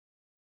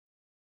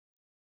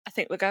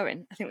think we're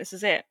going. I think this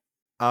is it.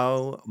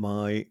 Oh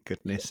my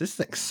goodness, this is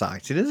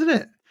exciting, isn't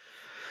it?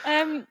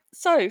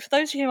 So for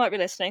those of you who might be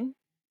listening,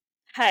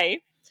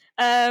 hey,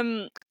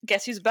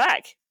 guess who's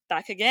back?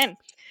 Back again.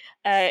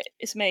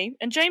 It's me,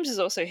 and James is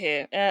also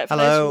here. For those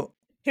Hello.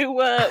 who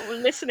were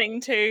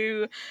listening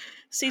to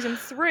season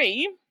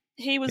 3,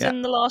 he was Yeah.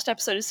 in the last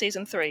episode of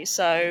season 3.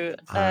 So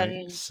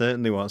I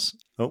certainly was.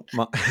 Oh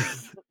my!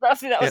 I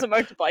think that was a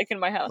motorbike in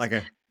my house.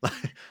 like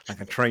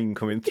a train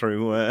coming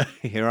through.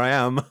 Here I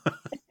am.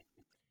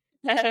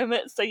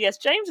 So yes,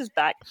 James is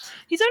back.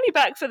 He's only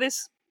back for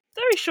this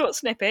very short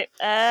snippet.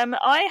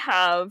 I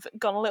have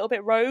gone a little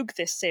bit rogue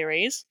this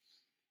series,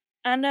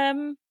 and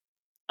I'm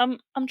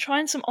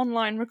trying some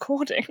online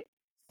recording.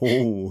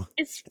 Oh,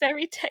 It's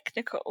very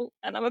technical,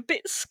 and I'm a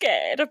bit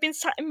scared. I've been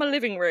sat in my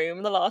living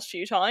room the last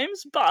few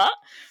times, but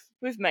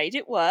we've made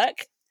it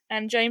work,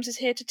 and James is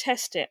here to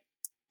test it.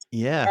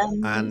 yeah.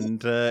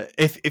 And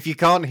if you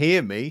can't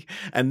hear me,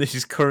 and this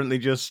is currently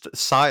just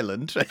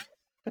silent,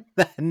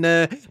 then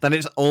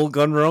it's all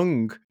gone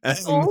wrong.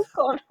 All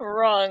gone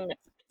wrong.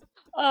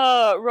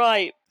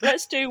 Right.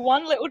 Let's do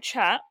one little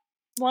chat.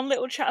 One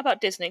little chat about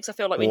Disney, because I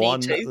feel like we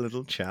need to. One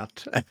little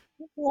chat.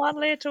 One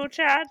little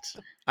chat.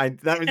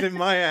 That was in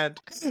my head.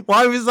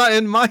 Why was that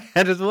in my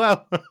head as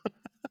well?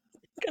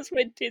 Because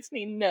we're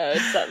Disney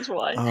nerds, that's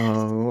why.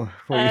 Oh.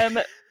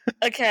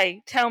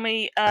 Okay, tell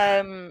me,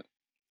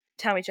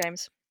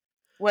 James,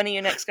 when are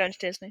you next going to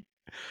Disney?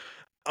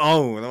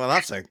 Oh, well,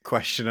 that's a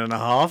question and a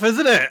half,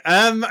 isn't it?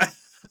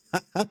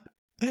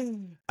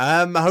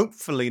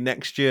 Hopefully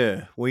next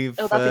year. We've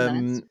that'd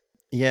be nice.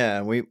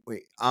 Yeah,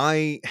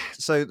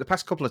 so the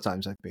past couple of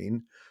times I've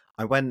been,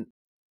 I went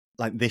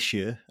like this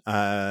year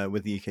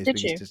with the UK's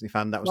biggest Disney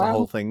fan. That was the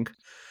whole thing.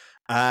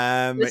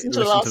 Listen to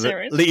the last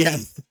series. Yeah.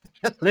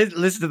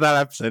 Listen to that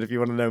episode if you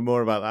want to know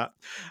more about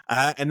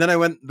that. And then I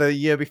went the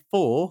year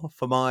before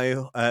for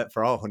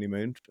for our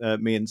honeymoon,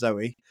 me and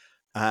Zoe,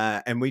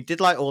 and we did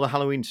like all the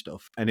Halloween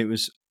stuff, and it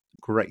was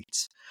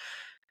great.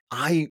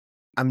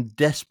 I'm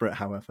desperate,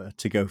 however,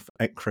 to go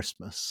at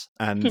Christmas,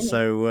 and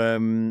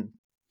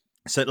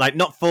so like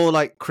not for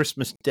like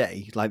Christmas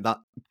Day, like that,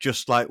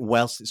 just like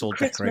whilst it's all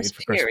decorated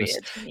for Christmas.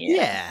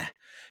 Yeah.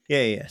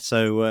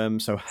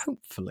 So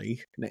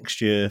hopefully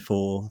next year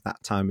for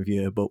that time of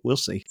year, but we'll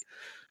see.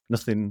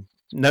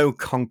 No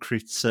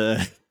concrete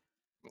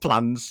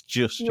plans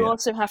just yet. You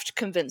also have to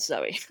convince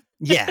Zoe.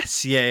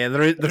 Yes, yeah.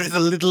 There is a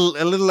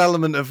little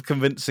element of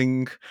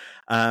convincing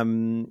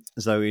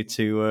Zoe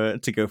to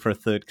go for a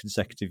third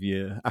consecutive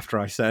year. After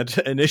I said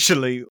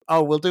initially,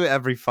 "Oh, we'll do it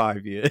every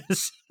 5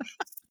 years."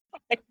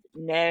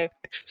 No,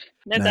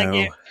 thank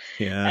you.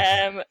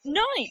 Yeah.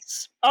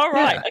 Nice. All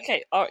right.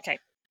 Yeah. Okay.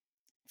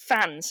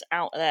 Fans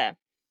out there,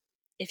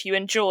 if you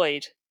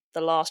enjoyed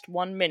the last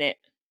 1 minute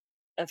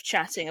of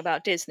chatting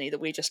about Disney that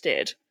we just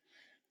did,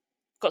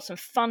 got some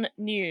fun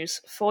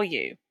news for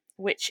you,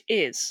 which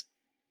is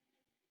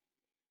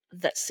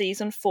that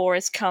season 4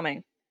 is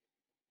coming,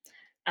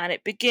 and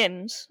it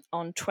begins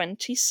on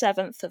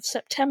 27th of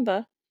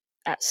September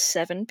at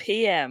 7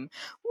 p.m.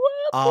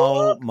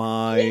 Oh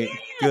my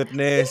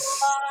goodness!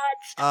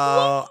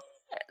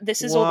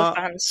 This is all the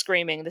fans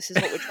screaming. This is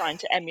what we're trying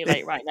to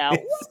emulate right now.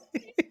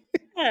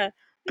 Yeah.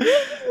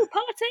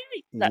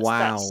 Party!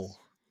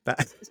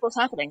 That's what's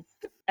happening.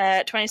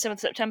 27th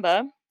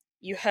September.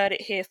 You heard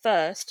it here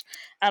first,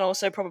 and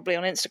also probably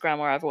on Instagram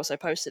where I've also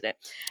posted it.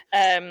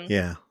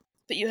 Yeah.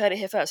 But you heard it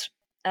here first.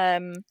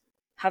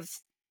 Have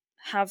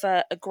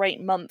a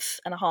great month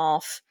and a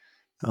half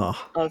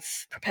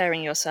of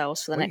preparing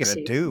yourselves for the next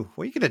season.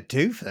 What are you going to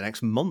do for the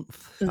next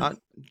month? Probably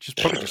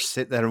just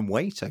sit there and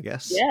wait, I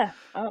guess. Yeah,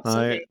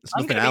 absolutely. There's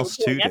nothing else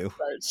to do.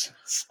 Episodes,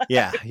 so.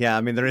 Yeah.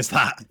 I mean, there is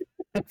that.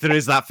 There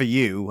is that for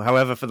you.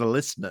 However, for the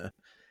listener,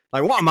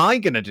 like, what am I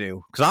going to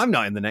do? Because I'm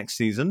not in the next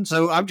season,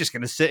 so I'm just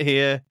going to sit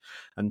here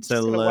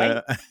until.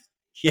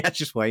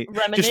 Just wait.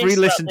 Just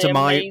re-listen to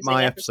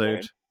my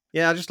episode.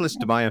 Yeah, I just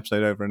listen to my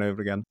episode over and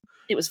over again.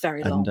 It was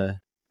very long.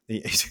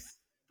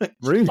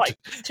 Rude. Like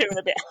 2 and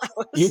a bit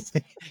hours.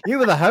 You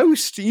were the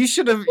host. You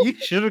should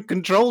have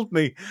controlled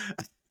me.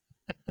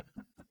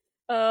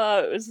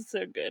 Oh, it was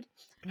so good.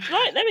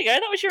 Right, there we go.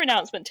 That was your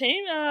announcement,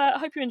 team. I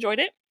hope you enjoyed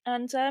it,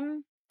 and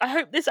I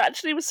hope this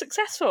actually was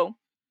successful.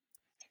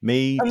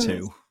 Me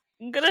too.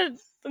 I'm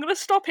gonna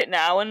stop it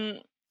now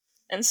and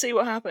see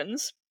what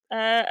happens.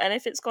 And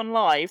if it's gone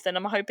live, then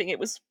I'm hoping it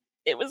was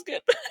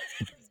good.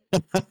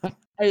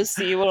 I will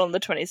see you all on the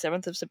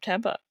 27th of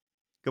September.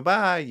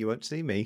 Goodbye. You won't see me.